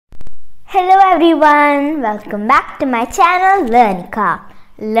Hello everyone, welcome back to my channel Anika.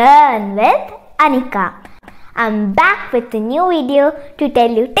 Learn with Anika. I'm back with a new video to tell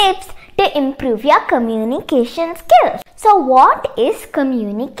you tips to improve your communication skills. So what is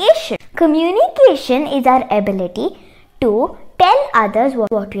communication? Communication is our ability to tell others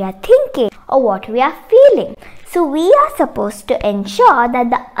what we are thinking or what we are feeling. So we are supposed to ensure that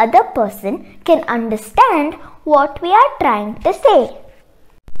the other person can understand what we are trying to say.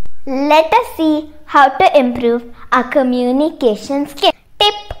 Let us see how to improve our communication skills.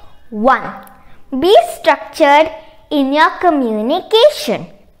 Tip 1. Be structured in your communication.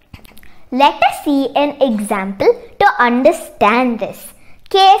 Let us see an example to understand this.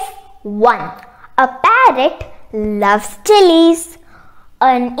 Case 1. A parrot loves chilies.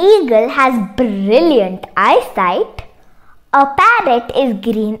 An eagle has brilliant eyesight. A parrot is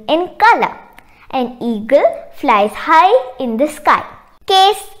green in color. An eagle flies high in the sky.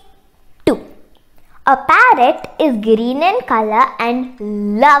 Case 2. A parrot is green in color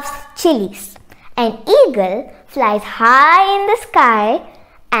and loves chilies. An eagle flies high in the sky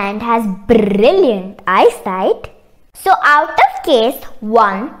and has brilliant eyesight. So out of case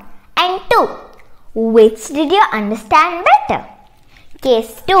 1 and 2, which did you understand better?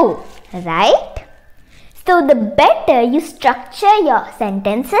 Case 2, right? So the better you structure your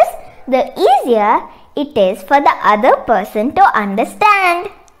sentences, the easier it is for the other person to understand.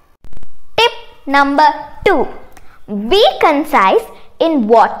 Tip number 2. Be concise in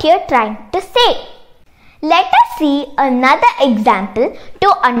what you're trying to say. Let us see another example to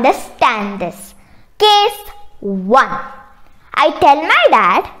understand this. Case 1. I tell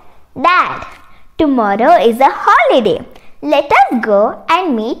my Dad, tomorrow is a holiday. Let us go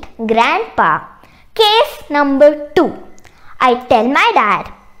and meet Grandpa. Case number 2. I tell my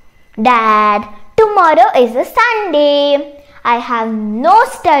Dad, tomorrow is a Sunday. I have no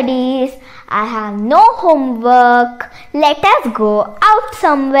studies. I have no homework. Let us go out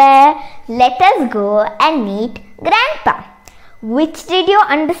somewhere. Let us go and meet Grandpa. Which did you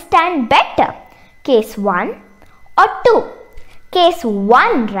understand better? Case 1 or 2? Case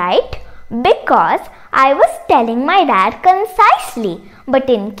 1, right? Because I was telling my dad concisely. But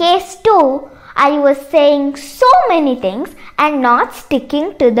in case 2, I was saying so many things and not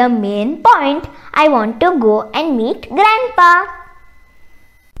sticking to the main point. I want to go and meet Grandpa.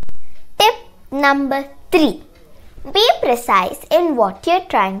 Tip number 3. Be precise in what you're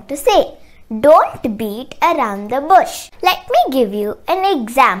trying to say. Don't beat around the bush. Let me give you an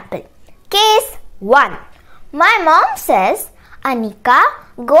example. Case 1. My mom says, Anika,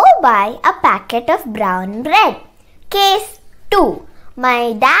 go buy a packet of brown bread. Case 2.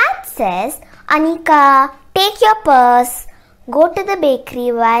 My dad says, Anika, take your purse, go to the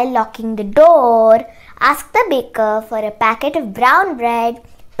bakery while locking the door, ask the baker for a packet of brown bread,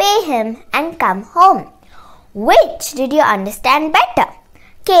 pay him and come home. Which did you understand better?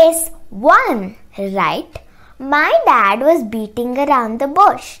 Case 1, right? My dad was beating around the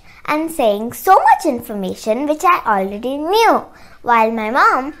bush and saying so much information which I already knew, while my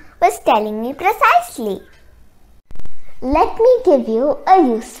mom was telling me precisely. Let me give you a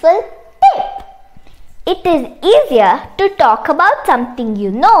useful tip. It is easier to talk about something you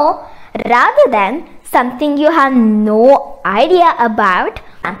know rather than something you have no idea about.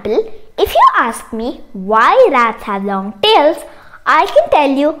 For example, if you ask me why rats have long tails, I can tell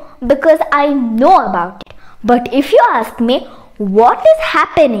you because I know about it. But if you ask me what is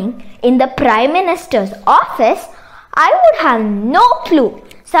happening in the Prime Minister's office, I would have no clue,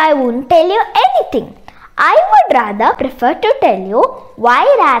 so I won't tell you anything. I would rather prefer to tell you why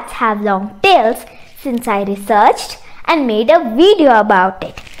rats have long tails since I researched and made a video about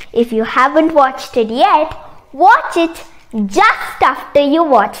it. If you haven't watched it yet, watch it just after you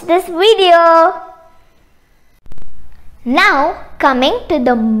watch this video. Now coming to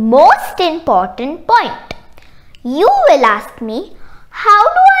the most important point. You will ask me, how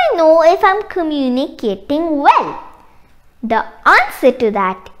do I know if I'm communicating well? The answer to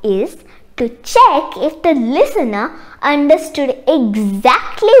that is to check if the listener understood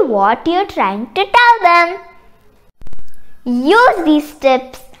exactly what you're trying to tell them. Use these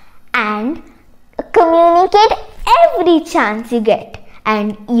tips and communicate every chance you get,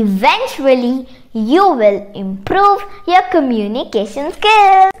 and eventually you will improve your communication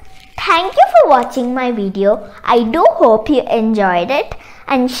skills. Thank you for watching my video. I do hope you enjoyed it,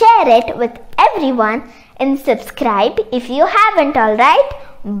 and share it with everyone and subscribe if you haven't already.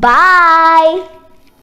 Bye.